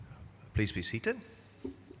Please be seated.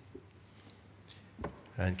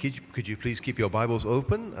 And could you please keep your Bibles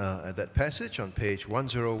open at that passage on page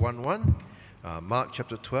 1011, Mark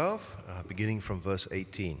chapter 12, beginning from verse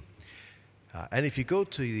 18. And if you go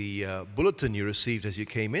to the bulletin you received as you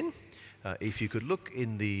came in, if you could look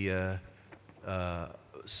in the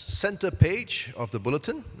center page of the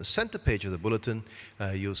bulletin,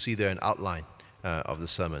 you'll see there an outline of the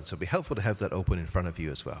sermon. So it'll be helpful to have that open in front of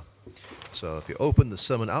you as well. So if you open the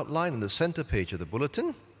sermon outline in the center page of the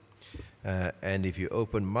bulletin, and if you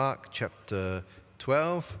open Mark chapter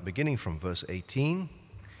 12, beginning from verse 18,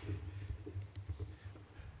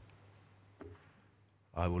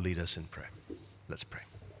 I will lead us in prayer. Let's pray.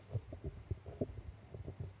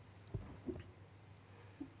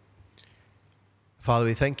 Father,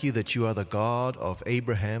 we thank you that you are the God of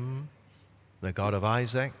Abraham, the God of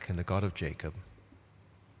Isaac, and the God of Jacob.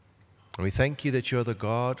 And we thank you that you are the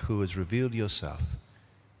God who has revealed yourself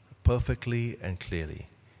perfectly and clearly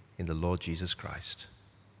in the Lord Jesus Christ.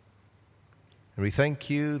 And we thank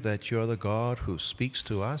you that you are the God who speaks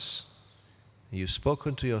to us. You've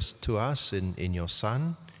spoken to us in your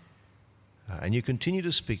Son, and you continue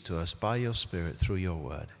to speak to us by your Spirit through your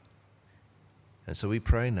word. And so we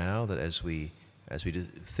pray now that as we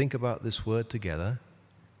think about this word together,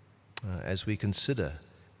 as we consider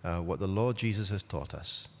what the Lord Jesus has taught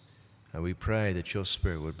us, and we pray that your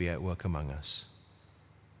Spirit would be at work among us.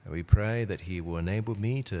 And we pray that he will enable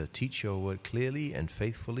me to teach your word clearly and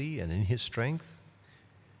faithfully and in his strength.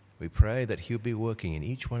 We pray that he'll be working in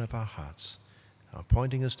each one of our hearts,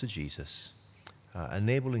 pointing us to Jesus,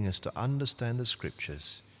 enabling us to understand the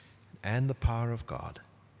Scriptures and the power of God,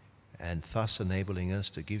 and thus enabling us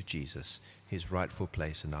to give Jesus his rightful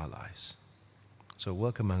place in our lives. So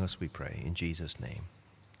work among us, we pray, in Jesus' name.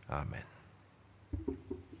 Amen.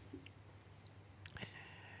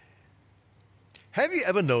 Have you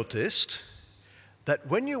ever noticed that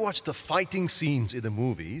when you watch the fighting scenes in the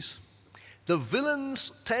movies, the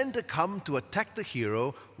villains tend to come to attack the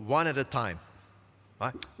hero one at a time?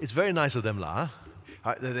 Right? It's very nice of them, lah.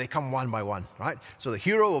 Right? They come one by one, right? So the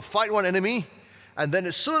hero will fight one enemy, and then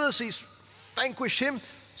as soon as he's vanquished him,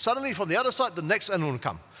 suddenly from the other side, the next enemy will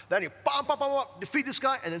come. Then you defeat this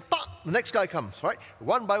guy, and then the next guy comes, right?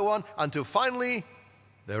 One by one, until finally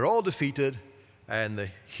they're all defeated, and the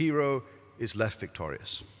hero is left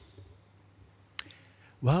victorious.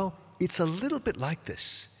 Well, it's a little bit like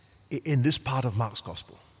this in this part of Mark's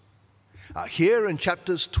Gospel. Here in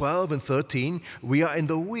chapters 12 and 13, we are in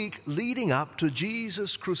the week leading up to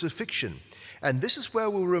Jesus' crucifixion. And this is where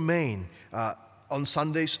we'll remain on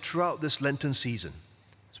Sundays throughout this Lenten season,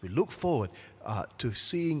 as we look forward to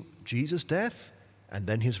seeing Jesus' death and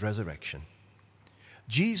then his resurrection.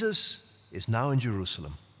 Jesus is now in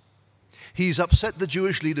Jerusalem. He's upset the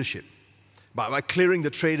Jewish leadership by clearing the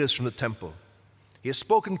traders from the temple. He has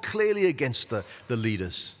spoken clearly against the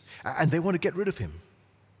leaders, and they want to get rid of him.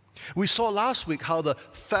 We saw last week how the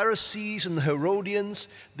Pharisees and the Herodians,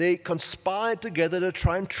 they conspired together to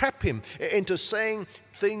try and trap him into saying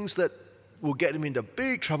things that will get him into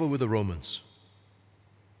big trouble with the Romans.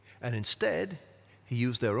 And instead, he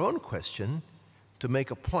used their own question to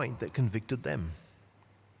make a point that convicted them.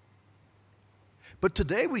 But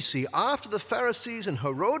today we see, after the Pharisees and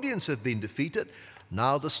Herodians have been defeated,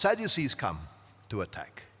 now the Sadducees come to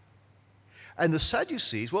attack. And the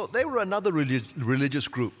Sadducees, well, they were another religious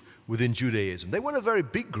group within Judaism. They weren't a very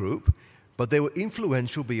big group, but they were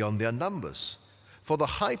influential beyond their numbers. For the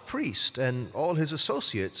high priest and all his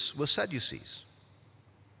associates were Sadducees.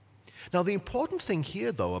 Now, the important thing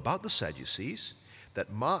here, though, about the Sadducees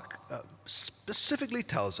that Mark specifically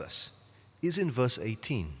tells us is in verse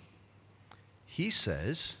 18. He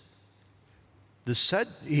says, the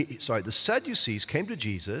Sadducees came to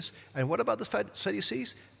Jesus, and what about the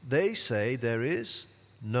Sadducees? They say there is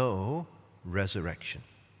no resurrection.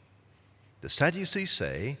 The Sadducees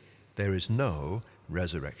say there is no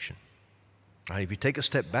resurrection. Now, if you take a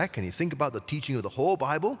step back and you think about the teaching of the whole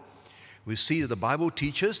Bible, we see that the Bible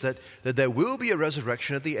teaches that there will be a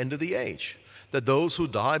resurrection at the end of the age, that those who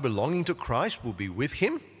die belonging to Christ will be with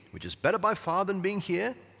him, which is better by far than being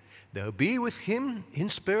here. They'll be with him in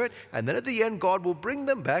spirit, and then at the end, God will bring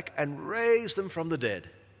them back and raise them from the dead.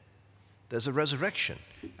 There's a resurrection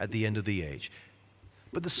at the end of the age.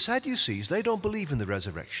 But the Sadducees, they don't believe in the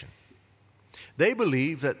resurrection. They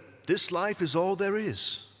believe that this life is all there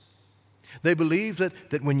is. They believe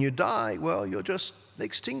that when you die, well, you're just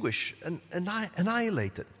extinguished and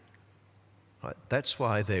annihilated. Right? That's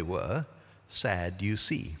why they were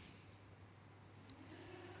Sadducees.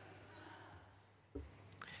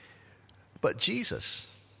 But Jesus,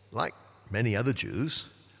 like many other Jews,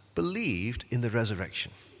 believed in the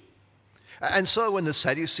resurrection. And so when the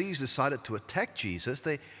Sadducees decided to attack Jesus,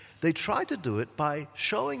 they tried to do it by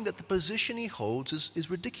showing that the position he holds is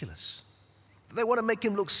ridiculous. They want to make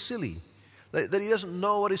him look silly, that he doesn't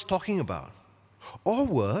know what he's talking about. Or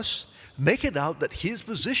worse, make it out that his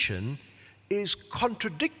position is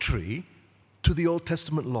contradictory to the Old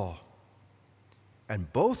Testament law.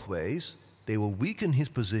 And both ways, they will weaken his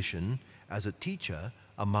position as a teacher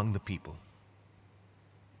among the people.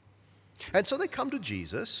 And so they come to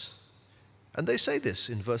Jesus, and they say this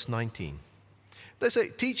in verse 19. They say,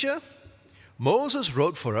 "Teacher, Moses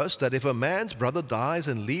wrote for us that if a man's brother dies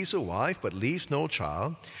and leaves a wife but leaves no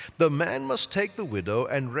child, the man must take the widow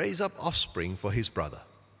and raise up offspring for his brother."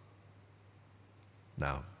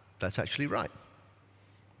 Now, that's actually right.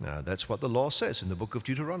 Now, that's what the law says in the book of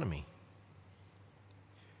Deuteronomy.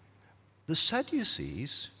 The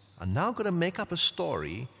Sadducees are now going to make up a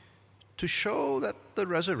story to show that the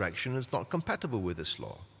resurrection is not compatible with this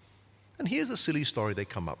law. And here's a silly story they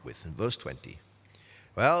come up with in verse 20.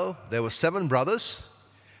 Well, there were 7 brothers,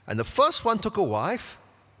 and the first one took a wife,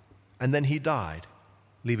 and then he died,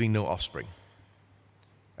 leaving no offspring.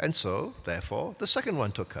 And so, therefore, the second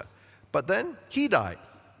one took her. But then he died,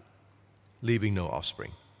 leaving no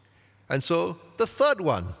offspring. And so the third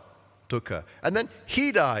one took her, and then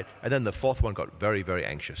he died, and then the fourth one got very, very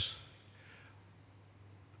anxious.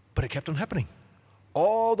 But it kept on happening,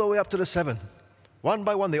 all the way up to the 7. One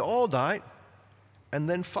by one, they all died, and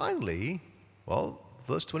then finally, well,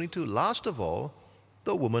 verse 22, last of all,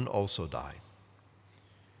 the woman also died.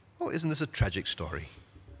 Oh, isn't this a tragic story?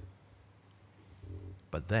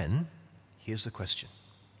 But then, here's the question.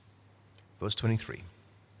 Verse 23.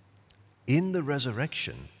 In the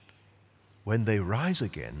resurrection, when they rise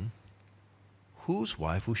again, whose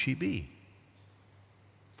wife will she be?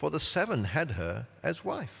 For the 7 had her as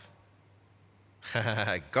wife.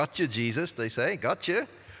 Gotcha, Jesus, they say. Gotcha.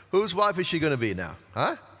 Whose wife is she going to be now?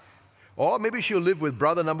 Huh? Or maybe she'll live with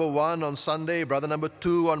brother number 1 on Sunday, brother number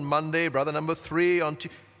 2 on Monday, brother number 3 on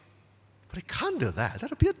Tuesday. But it can't do that.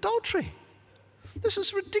 That'll be adultery. This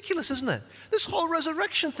is ridiculous, isn't it? This whole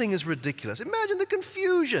resurrection thing is ridiculous. Imagine the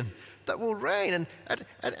confusion that will reign.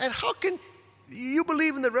 And how can you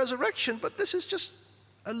believe in the resurrection, but this is just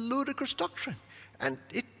a ludicrous doctrine. And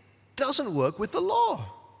it doesn't work with the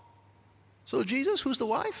law. So Jesus, who's the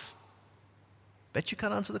wife? Bet you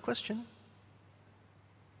can't answer the question.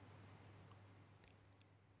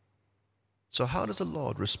 So how does the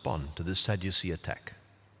Lord respond to this Sadducee attack?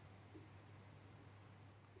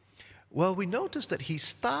 Well, we notice that he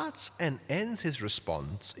starts and ends his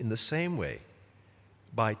response in the same way,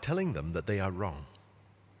 by telling them that they are wrong.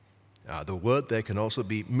 The word there can also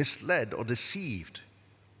be misled or deceived.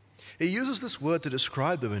 He uses this word to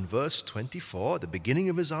describe them in verse 24, at the beginning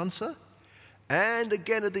of his answer, and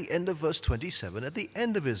again at the end of verse 27, at the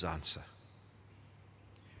end of his answer.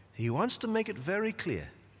 He wants to make it very clear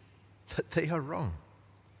that they are wrong.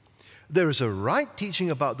 There is a right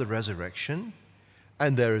teaching about the resurrection,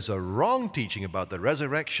 and there is a wrong teaching about the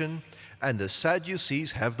resurrection, and the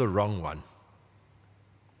Sadducees have the wrong one.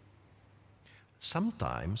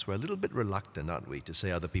 Sometimes we're a little bit reluctant, aren't we, to say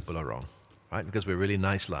other people are wrong, right? Because we're really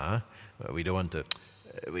nice, lah. We don't want to.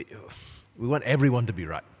 We want everyone to be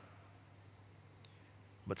right.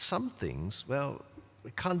 But some things, well,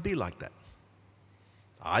 it can't be like that.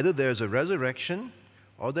 Either there's a resurrection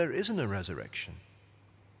or there isn't a resurrection.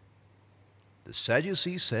 The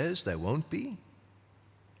Sadducee says there won't be,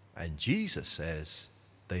 and Jesus says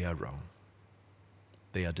they are wrong.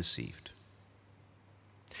 They are deceived.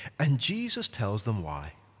 And Jesus tells them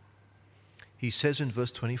why. He says in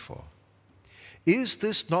verse 24, "Is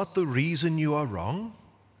this not the reason you are wrong?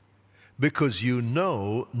 Because you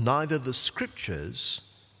know neither the Scriptures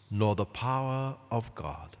nor the power of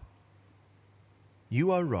God."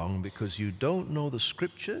 You are wrong because you don't know the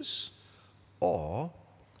Scriptures or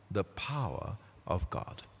the power of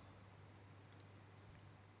God.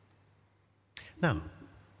 Now,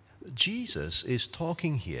 Jesus is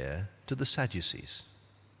talking here to the Sadducees.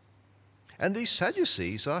 And these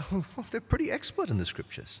Sadducees they're pretty expert in the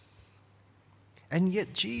Scriptures. And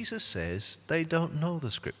yet Jesus says they don't know the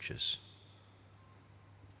Scriptures.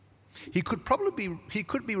 He could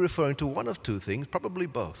be referring to one of two things, probably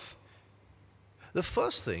both. The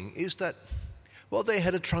first thing is that, well, they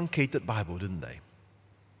had a truncated Bible, didn't they?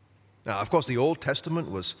 Now, of course, the Old Testament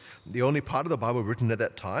was the only part of the Bible written at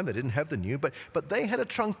that time. They didn't have the New, but they had a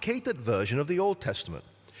truncated version of the Old Testament.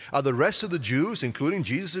 The rest of the Jews, including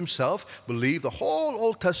Jesus himself, believed the whole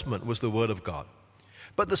Old Testament was the Word of God.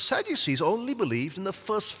 But the Sadducees only believed in the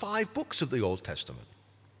first 5 books of the Old Testament.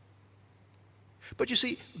 But you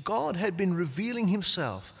see, God had been revealing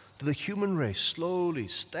himself to the human race, slowly,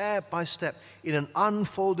 step by step, in an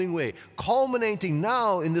unfolding way, culminating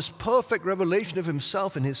now in this perfect revelation of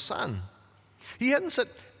himself in his Son. He hadn't said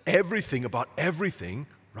everything about everything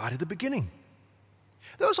right at the beginning.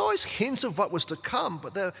 There was always hints of what was to come,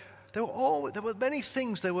 but there were many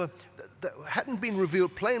things that hadn't been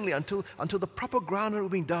revealed plainly until the proper ground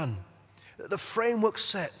had been done. The framework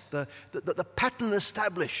set, the pattern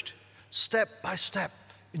established, step by step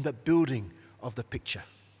in the building of the picture.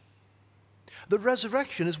 The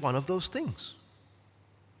resurrection is one of those things.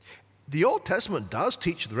 The Old Testament does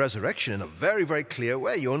teach the resurrection in a very, very clear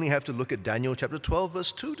way. You only have to look at Daniel chapter 12,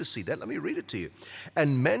 verse 2 to see that. Let me read it to you.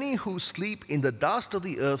 And many who sleep in the dust of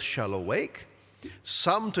the earth shall awake,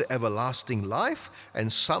 some to everlasting life,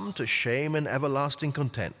 and some to shame and everlasting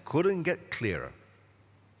contempt. Couldn't get clearer.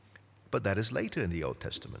 But that is later in the Old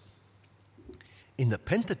Testament. In the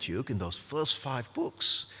Pentateuch, in those first 5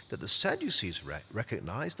 books, that the Sadducees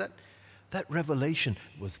recognized that revelation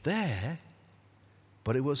was there,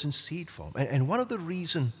 but it was in seed form. And one of the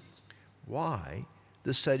reasons why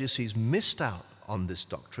the Sadducees missed out on this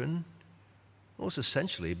doctrine was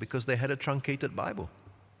essentially because they had a truncated Bible.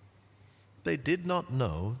 They did not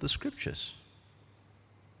know the Scriptures.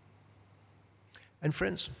 And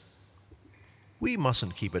friends, we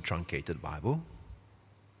mustn't keep a truncated Bible.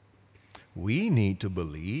 We need to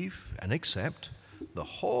believe and accept the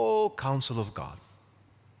whole counsel of God.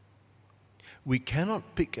 We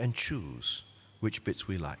cannot pick and choose which bits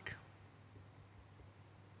we like.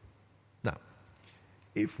 Now,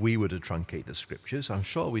 if we were to truncate the Scriptures, I'm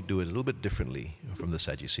sure we'd do it a little bit differently from the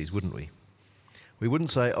Sadducees, wouldn't we? We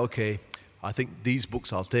wouldn't say, okay, I think these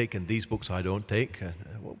books I'll take and these books I don't take.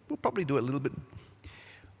 We'll probably do it a little bit.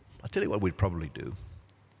 I'll tell you what we'd probably do.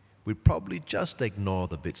 We'd probably just ignore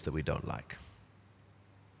the bits that we don't like.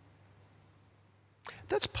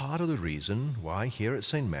 That's part of the reason why here at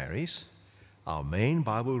St. Mary's, our main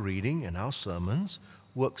Bible reading and our sermons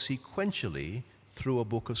work sequentially through a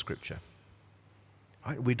book of Scripture.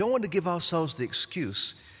 Right? We don't want to give ourselves the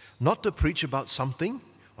excuse not to preach about something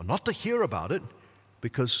or not to hear about it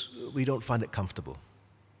because we don't find it comfortable.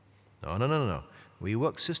 No. We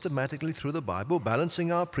work systematically through the Bible,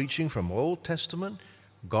 balancing our preaching from Old Testament,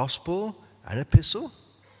 Gospel, and Epistle.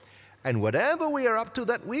 And whatever we are up to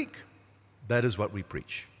that week, that is what we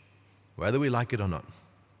preach, whether we like it or not.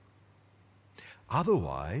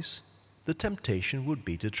 Otherwise, the temptation would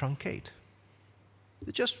be to truncate.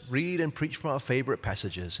 To just read and preach from our favorite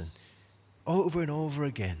passages and over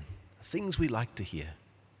again, things we like to hear.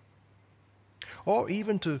 Or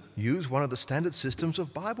even to use one of the standard systems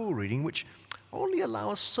of Bible reading, which only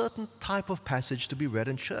allow a certain type of passage to be read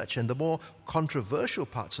in church, and the more controversial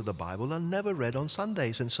parts of the Bible are never read on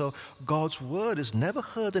Sundays, and so God's word is never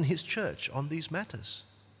heard in His church on these matters.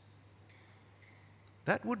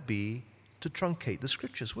 That would be to truncate the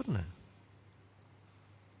Scriptures, wouldn't it?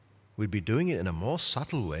 We'd be doing it in a more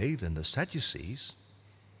subtle way than the Sadducees,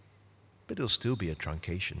 but it'll still be a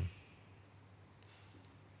truncation.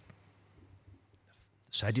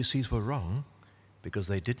 The Sadducees were wrong because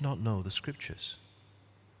they did not know the Scriptures.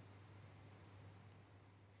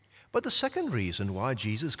 But the second reason why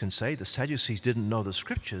Jesus can say the Sadducees didn't know the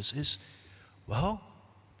Scriptures is, well,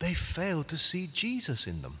 they failed to see Jesus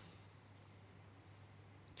in them.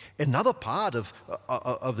 Another part of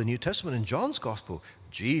the New Testament in John's Gospel,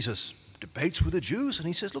 Jesus debates with the Jews, and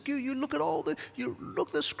he says, look, you look at you look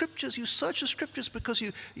at the Scriptures, you search the Scriptures because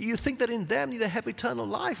you think that in them you have eternal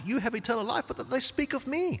life. You have eternal life, but that they speak of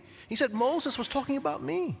me. He said Moses was talking about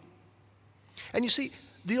me. And you see,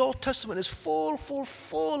 the Old Testament is full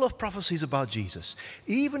of prophecies about Jesus.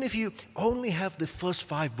 Even if you only have the first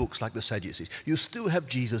 5 books like the Sadducees, you still have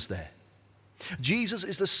Jesus there. Jesus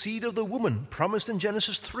is the seed of the woman promised in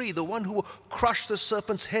Genesis 3, the one who will crush the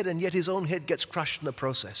serpent's head, and yet his own head gets crushed in the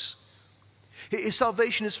process. His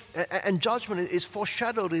salvation and judgment is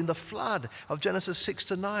foreshadowed in the flood of Genesis 6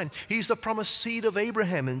 to 9. He's the promised seed of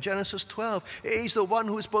Abraham in Genesis 12. He's the one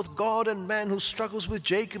who is both God and man, who struggles with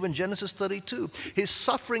Jacob in Genesis 32. His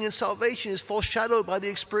suffering and salvation is foreshadowed by the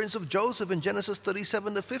experience of Joseph in Genesis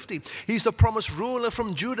 37 to 50. He's the promised ruler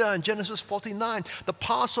from Judah in Genesis 49. The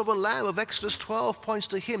Passover lamb of Exodus 12 points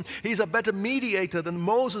to him. He's a better mediator than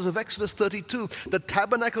Moses of Exodus 32. The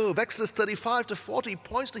tabernacle of Exodus 35 to 40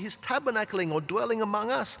 points to his tabernacling or dwelling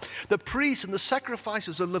among us. The priests and the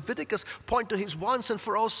sacrifices of Leviticus point to his once and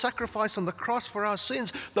for all sacrifice on the cross for our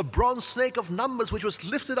sins. The bronze snake of Numbers, which was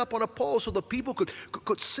lifted up on a pole so the people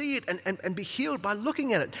could see it and be healed by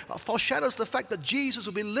looking at it, foreshadows the fact that Jesus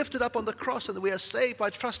will be lifted up on the cross and that we are saved by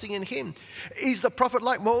trusting in him. He's the prophet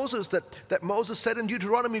like Moses that Moses said in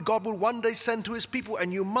Deuteronomy, God will one day send to his people,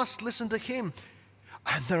 and you must listen to him.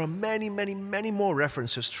 And there are many, many, many more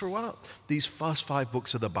references throughout these first 5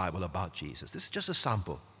 books of the Bible about Jesus. This is just a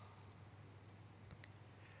sample.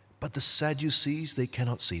 But the Sadducees, they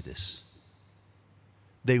cannot see this.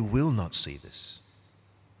 They will not see this.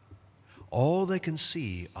 All they can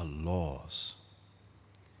see are laws.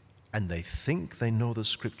 And they think they know the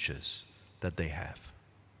scriptures that they have.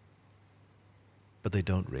 But they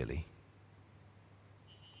don't really.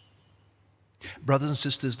 Brothers and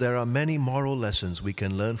sisters, there are many moral lessons we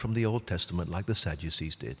can learn from the Old Testament like the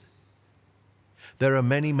Sadducees did. There are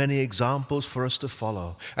many, many examples for us to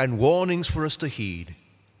follow and warnings for us to heed.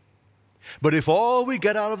 But if all we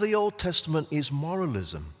get out of the Old Testament is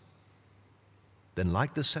moralism, then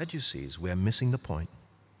like the Sadducees, we're missing the point.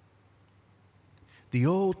 The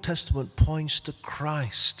Old Testament points to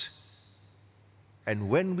Christ. And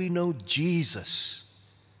when we know Jesus,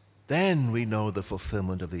 then we know the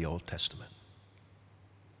fulfillment of the Old Testament.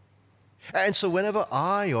 And so whenever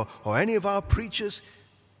I or any of our preachers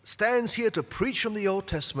stands here to preach from the Old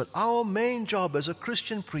Testament, our main job as a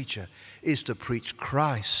Christian preacher is to preach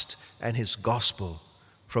Christ and his gospel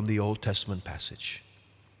from the Old Testament passage.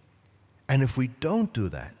 And if we don't do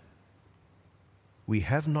that, we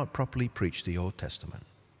have not properly preached the Old Testament.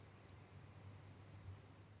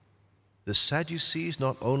 The Sadducees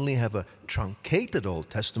not only have a truncated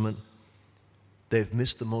Old Testament, they've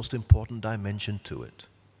missed the most important dimension to it.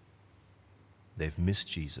 They've missed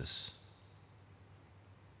Jesus.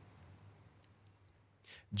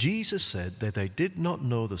 Jesus said that they did not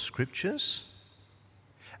know the scriptures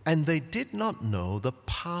and they did not know the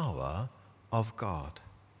power of God.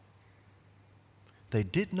 They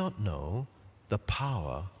did not know the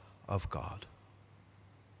power of God.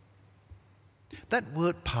 That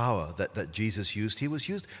word power that Jesus used, he was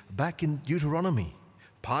used back in Deuteronomy.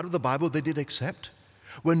 Part of the Bible they did accept.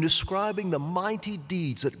 When describing the mighty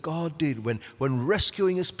deeds that God did when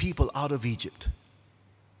rescuing his people out of Egypt.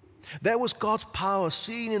 There was God's power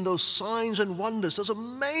seen in those signs and wonders, those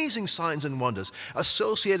amazing signs and wonders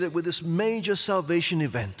associated with this major salvation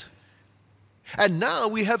event. And now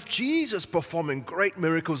we have Jesus performing great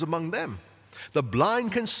miracles among them. The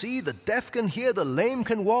blind can see, the deaf can hear, the lame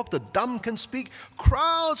can walk, the dumb can speak.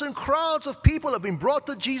 Crowds and crowds of people have been brought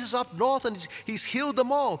to Jesus up north and he's healed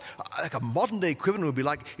them all. Like a modern day equivalent would be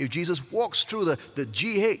like if Jesus walks through the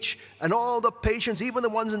GH and all the patients, even the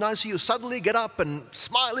ones in ICU, suddenly get up and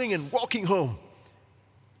smiling and walking home.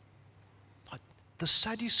 But the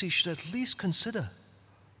Sadducees should at least consider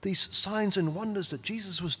these signs and wonders that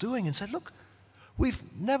Jesus was doing and said, look, we've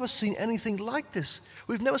never seen anything like this.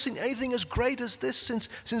 We've never seen anything as great as this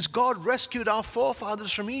since God rescued our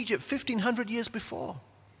forefathers from Egypt 1,500 years before.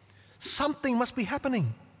 Something must be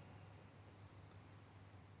happening.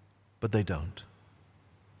 But they don't,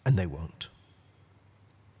 and they won't.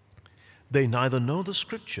 They neither know the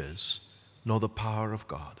scriptures nor the power of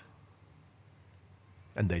God.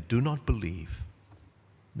 And they do not believe,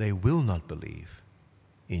 they will not believe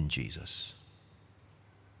in Jesus.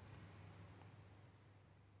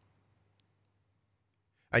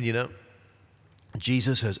 And you know,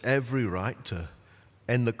 Jesus has every right to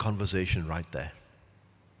end the conversation right there.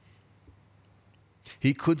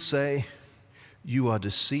 He could say, you are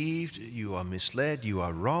deceived, you are misled, you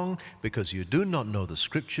are wrong because you do not know the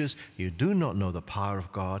scriptures, you do not know the power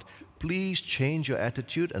of God. Please change your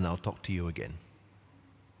attitude and I'll talk to you again.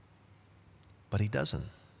 But he doesn't.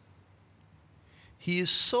 He is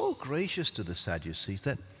so gracious to the Sadducees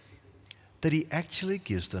that he actually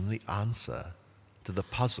gives them the answer to the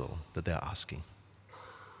puzzle that they're asking.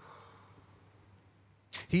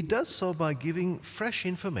 He does so by giving fresh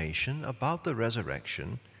information about the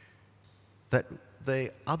resurrection that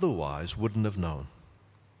they otherwise wouldn't have known.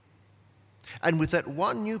 And with that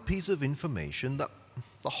one new piece of information,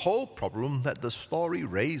 the whole problem that the story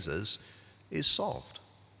raises is solved.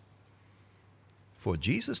 For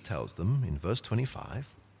Jesus tells them in verse 25,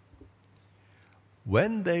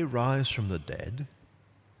 when they rise from the dead,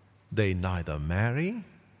 they neither marry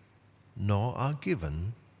nor are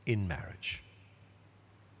given in marriage.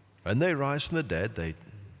 When they rise from the dead, they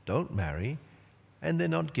don't marry and they're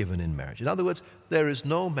not given in marriage. In other words, there is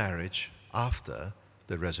no marriage after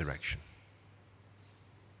the resurrection.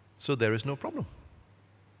 So there is no problem.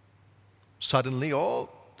 Suddenly all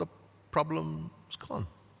the problem's gone.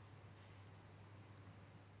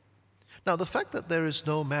 Now, the fact that there is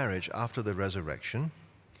no marriage after the resurrection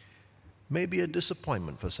may be a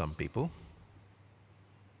disappointment for some people.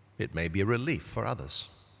 It may be a relief for others.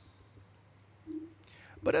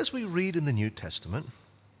 But as we read in the New Testament,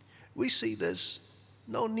 we see there's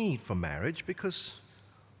no need for marriage because,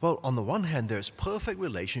 well, on the one hand, there's perfect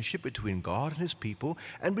relationship between God and his people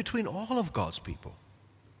and between all of God's people.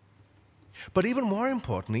 But even more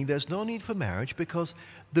importantly, there's no need for marriage because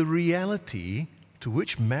the reality to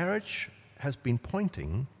which marriage has been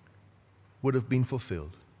pointing would have been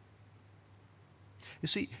fulfilled. You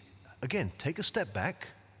see, again, take a step back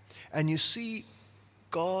and you see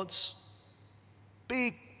God's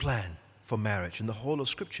big plan for marriage in the whole of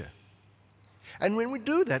Scripture. And when we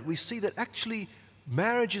do that, we see that actually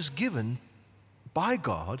marriage is given by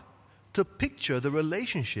God to picture the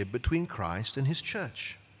relationship between Christ and His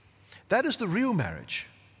church. That is the real marriage.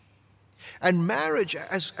 And marriage,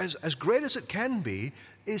 as great as it can be,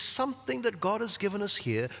 is something that God has given us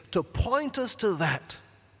here to point us to that,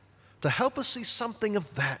 to help us see something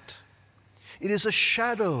of that. It is a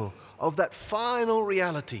shadow of that final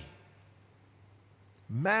reality.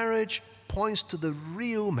 Marriage points to the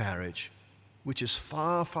real marriage, which is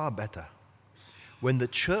far, far better. When the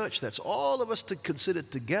church, that's all of us to consider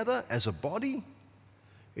together as a body,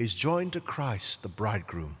 is joined to Christ, the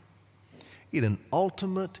bridegroom, in an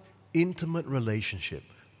ultimate, intimate relationship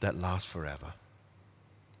that lasts forever.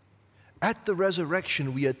 At the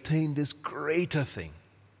resurrection, we attain this greater thing.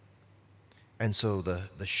 And so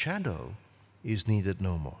the shadow is needed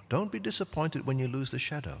no more. Don't be disappointed when you lose the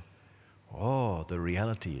shadow. Oh, the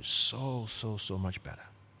reality is so much better.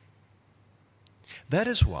 That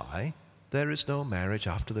is why there is no marriage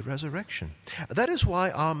after the resurrection. That is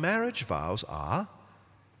why our marriage vows are,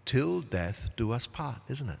 till death do us part,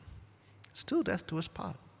 isn't it? Still death do us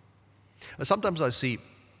part. Sometimes I see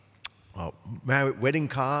wedding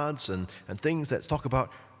cards and things that talk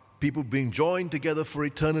about people being joined together for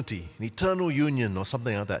eternity, an eternal union or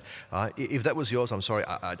something like that. If that was yours, I'm sorry,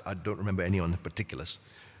 I don't remember any on the particulars.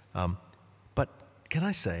 But can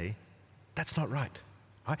I say, that's not right.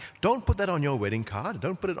 Right? Don't put that on your wedding card.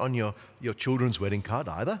 Don't put it on your children's wedding card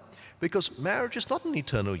either, because marriage is not an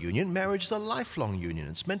eternal union. Marriage is a lifelong union.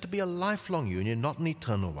 It's meant to be a lifelong union, not an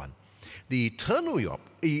eternal one. The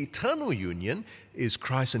eternal union is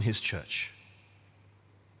Christ and His church.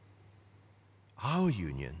 Our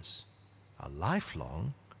unions are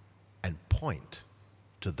lifelong and point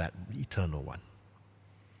to that eternal one.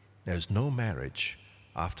 There's no marriage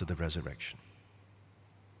after the resurrection.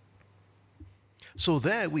 So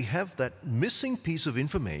there we have that missing piece of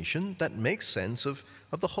information that makes sense of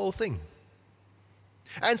the whole thing.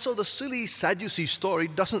 And so the silly Sadducee story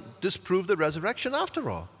doesn't disprove the resurrection after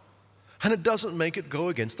all. And it doesn't make it go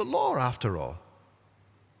against the law after all.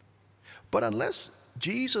 But unless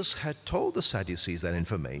Jesus had told the Sadducees that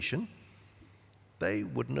information, they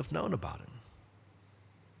wouldn't have known about it.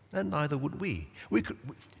 And neither would we.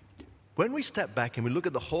 When we step back and we look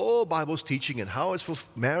at the whole Bible's teaching and how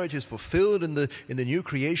marriage is fulfilled in the new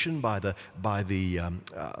creation by the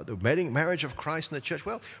marriage of Christ and the church,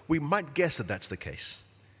 well, we might guess that that's the case.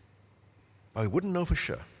 But we wouldn't know for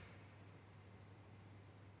sure.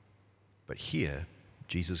 But here,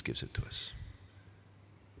 Jesus gives it to us.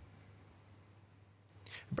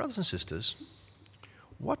 Brothers and sisters,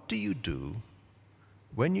 what do you do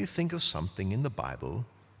when you think of something in the Bible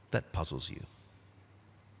that puzzles you?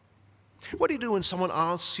 What do you do when someone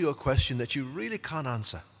asks you a question that you really can't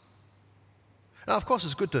answer? Now, of course,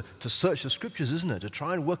 it's good to search the Scriptures, isn't it? To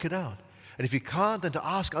try and work it out. And if you can't, then to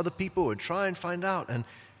ask other people and try and find out.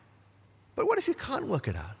 But what if you can't work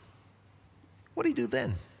it out? What do you do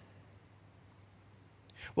then?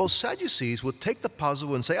 Well, Sadducees would take the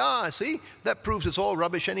puzzle and say, see, that proves it's all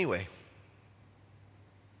rubbish anyway.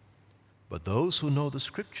 But those who know the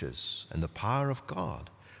Scriptures and the power of God,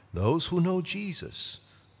 those who know Jesus,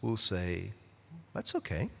 will say, that's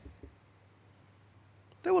okay.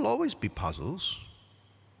 There will always be puzzles.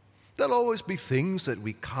 There'll always be things that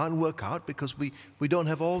we can't work out because we don't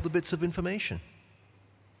have all the bits of information.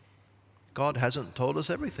 God hasn't told us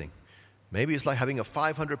everything. Maybe it's like having a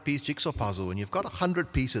 500-piece jigsaw puzzle and you've got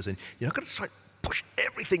 100 pieces and you've got to try to push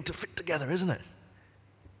everything to fit together, isn't it?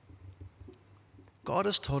 God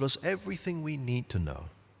has told us everything we need to know.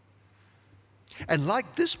 And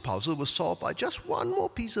like this puzzle was solved by just one more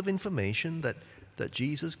piece of information that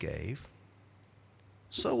Jesus gave,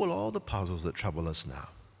 so will all the puzzles that trouble us now.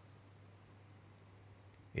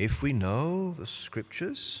 If we know the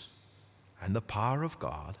Scriptures and the power of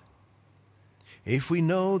God, if we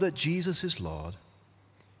know that Jesus is Lord,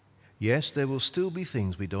 yes, there will still be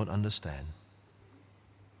things we don't understand,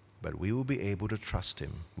 but we will be able to trust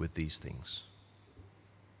Him with these things.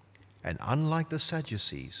 And unlike the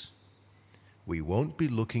Sadducees, we won't be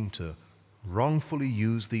looking to wrongfully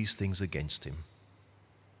use these things against Him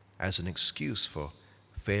as an excuse for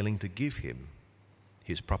failing to give Him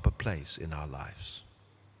His proper place in our lives.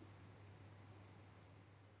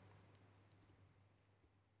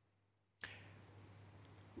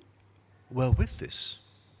 Well, with this,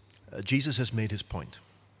 Jesus has made his point.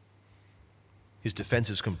 His defense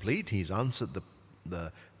is complete. He's answered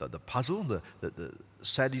the puzzle. The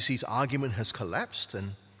Sadducees' argument has collapsed,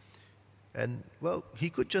 and well, he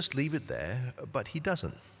could just leave it there, but he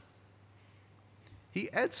doesn't. He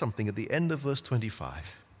adds something at the end of verse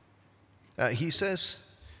 25. He says,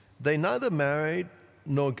 "They neither married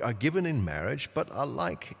nor are given in marriage, but are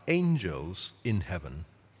like angels in heaven."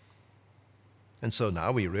 And so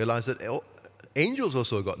now we realize that angels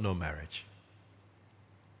also got no marriage.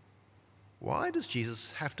 Why does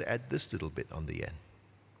Jesus have to add this little bit on the end?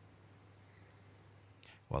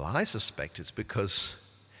 Well, I suspect it's because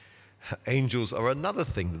angels are another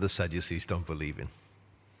thing that the Sadducees don't believe in.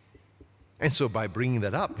 And so by bringing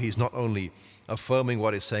that up, he's not only affirming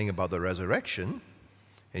what he's saying about the resurrection,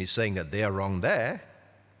 and he's saying that they are wrong there,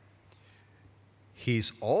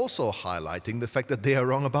 he's also highlighting the fact that they are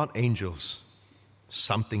wrong about angels.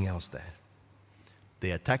 Something else there.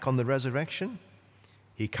 The attack on the resurrection,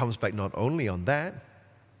 he comes back not only on that,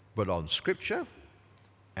 but on Scripture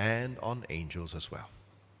and on angels as well.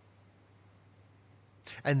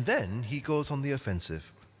 And then he goes on the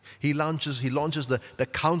offensive. He launches the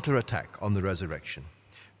counterattack on the resurrection.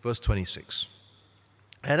 Verse 26.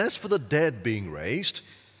 "And as for the dead being raised,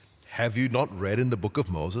 have you not read in the book of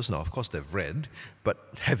Moses?" Now, of course, they've read,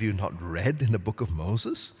 but have you not read in the book of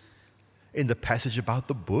Moses? In the passage about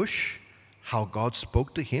the bush, how God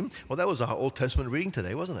spoke to him? Well, that was our Old Testament reading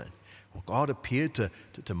today, wasn't it? Well, God appeared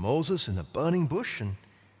to Moses in a burning bush, and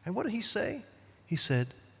what did he say? He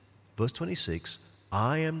said, verse 26,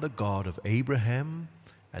 "I am the God of Abraham,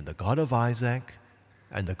 and the God of Isaac,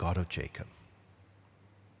 and the God of Jacob."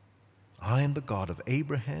 I am the God of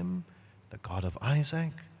Abraham, the God of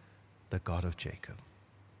Isaac, the God of Jacob.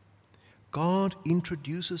 God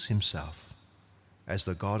introduces himself as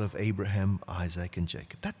the God of Abraham, Isaac, and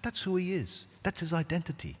Jacob. That's who he is. That's his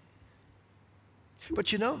identity.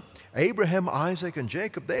 But you know, Abraham, Isaac, and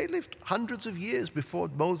Jacob, they lived hundreds of years before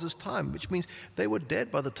Moses' time, which means they were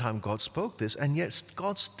dead by the time God spoke this, and yet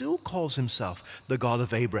God still calls himself the God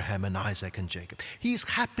of Abraham and Isaac and Jacob. He's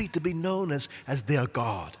happy to be known as their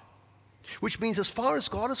God, which means as far as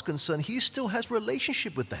God is concerned, he still has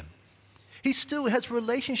relationship with them. He still has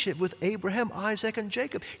relationship with Abraham, Isaac, and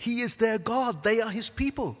Jacob. He is their God. They are his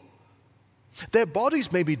people. Their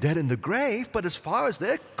bodies may be dead in the grave, but as far as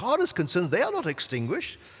their God is concerned, they are not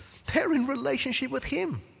extinguished. They're in relationship with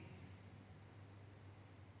him.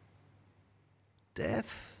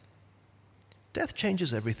 Death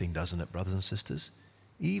changes everything, doesn't it, brothers and sisters?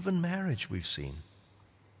 Even marriage we've seen.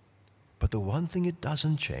 But the one thing it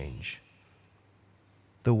doesn't change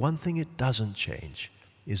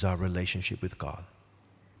is our relationship with God.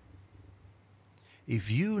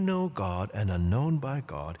 If you know God and are known by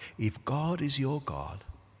God, if God is your God,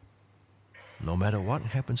 no matter what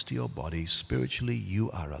happens to your body, spiritually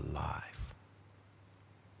you are alive.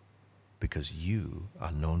 Because you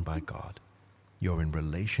are known by God. You're in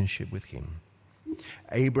relationship with him.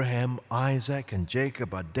 Abraham, Isaac, and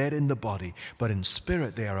Jacob are dead in the body, but in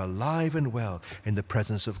spirit they are alive and well in the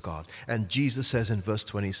presence of God. And Jesus says in verse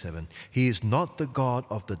 27, he is not the God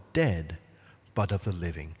of the dead, but of the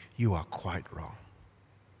living. You are quite wrong.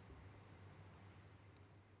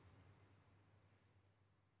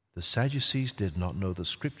 The Sadducees did not know the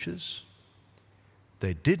Scriptures.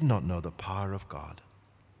 They did not know the power of God.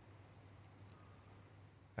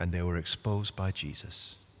 And they were exposed by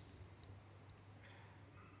Jesus.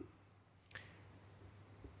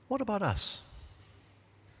 What about us?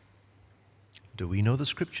 Do we know the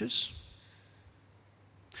Scriptures?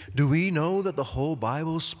 Do we know that the whole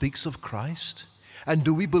Bible speaks of Christ? And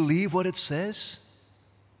do we believe what it says?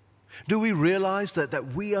 Do we realize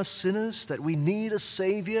that we are sinners, that we need a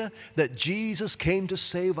Savior, that Jesus came to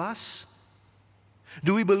save us?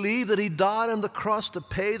 Do we believe that he died on the cross to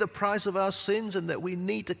pay the price of our sins and that we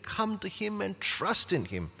need to come to him and trust in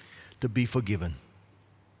him to be forgiven?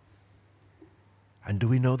 And do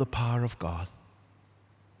we know the power of God?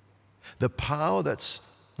 The power that's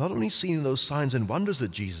not only seen in those signs and wonders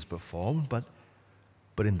that Jesus performed, but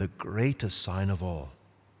in the greatest sign of all,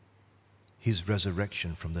 his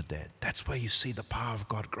resurrection from the dead. That's where you see the power of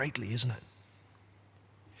God greatly, isn't it?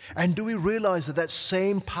 And do we realize that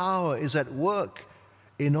same power is at work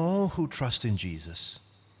in all who trust in Jesus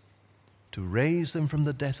to raise them from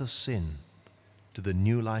the death of sin to the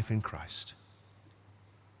new life in Christ?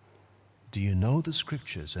 Do you know the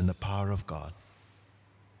Scriptures and the power of God?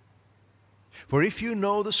 For if you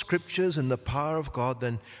know the Scriptures and the power of God,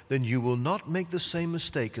 then you will not make the same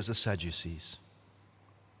mistake as the Sadducees.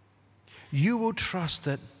 You will trust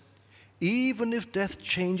that even if death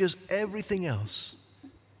changes everything else,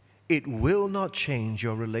 it will not change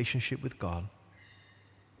your relationship with God.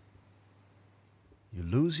 You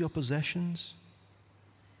lose your possessions,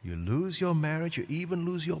 you lose your marriage, you even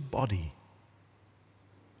lose your body.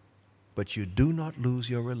 But you do not lose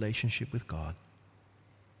your relationship with God.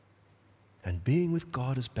 And being with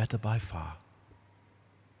God is better by far.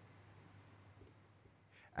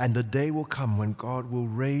 And the day will come when God will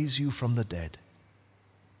raise you from the dead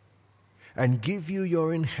and give you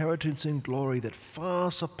your inheritance in glory that far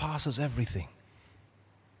surpasses everything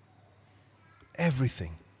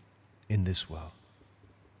in this world.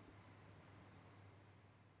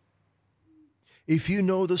 If you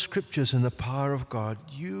know the Scriptures and the power of God,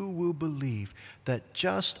 you will believe that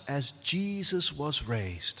just as Jesus was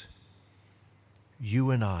raised,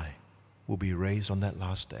 you and I will be raised on that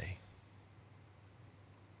last day.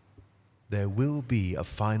 There will be a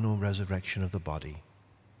final resurrection of the body.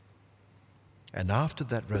 And after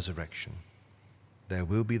that resurrection, there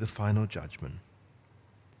will be the final judgment.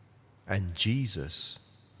 And Jesus,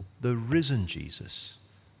 the risen Jesus,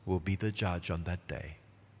 will be the judge on that day.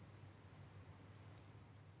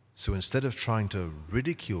 So instead of trying to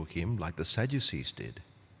ridicule him like the Sadducees did,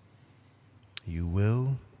 you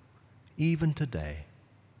will, even today,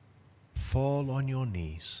 fall on your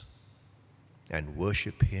knees and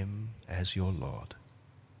worship him as your Lord.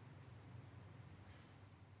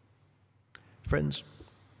 Friends,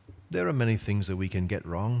 there are many things that we can get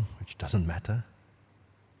wrong, which doesn't matter.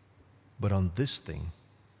 But on this thing,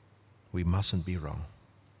 we mustn't be wrong.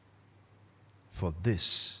 For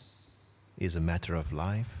this is a matter of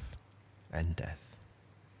life and death.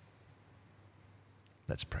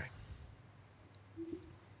 Let's pray.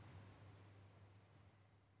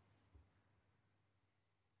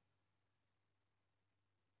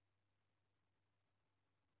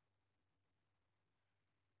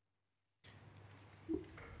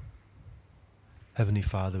 Heavenly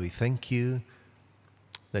Father, we thank you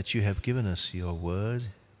that you have given us your word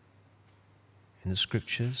in the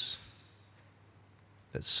Scriptures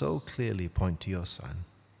that so clearly point to your Son.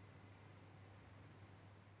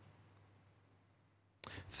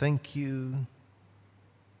 Thank you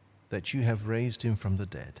that you have raised him from the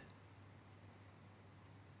dead.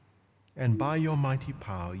 And by your mighty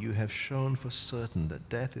power, you have shown for certain that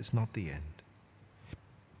death is not the end.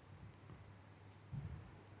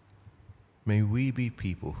 May we be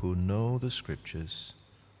people who know the Scriptures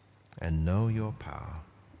and know your power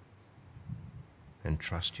and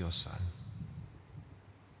trust your Son.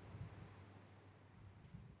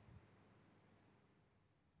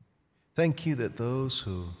 Thank you that those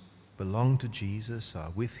who belong to Jesus are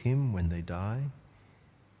with him when they die.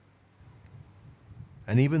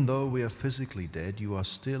 And even though we are physically dead, you are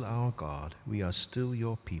still our God. We are still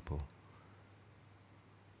your people.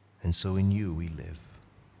 And so in you we live.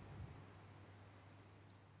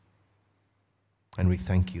 And we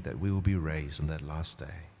thank you that we will be raised on that last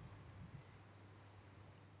day.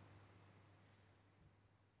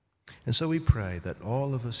 And so we pray that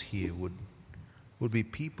all of us here would be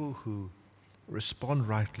people who respond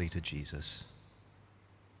rightly to Jesus.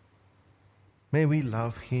 May we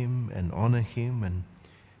love him and honor him and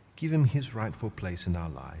give him his rightful place in our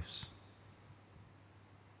lives.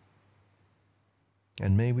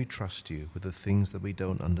 And may we trust you with the things that we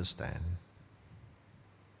don't understand,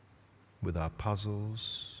 with our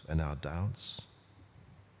puzzles and our doubts,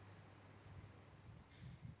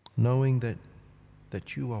 knowing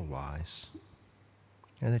that you are wise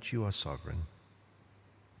and that you are sovereign,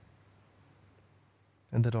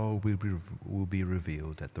 and that all will be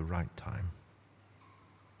revealed at the right time.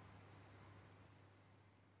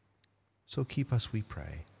 So keep us, we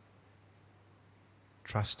pray,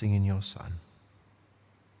 trusting in your Son,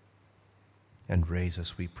 and raise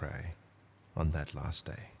us, we pray, on that last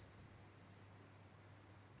day.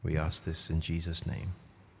 We ask this in Jesus' name.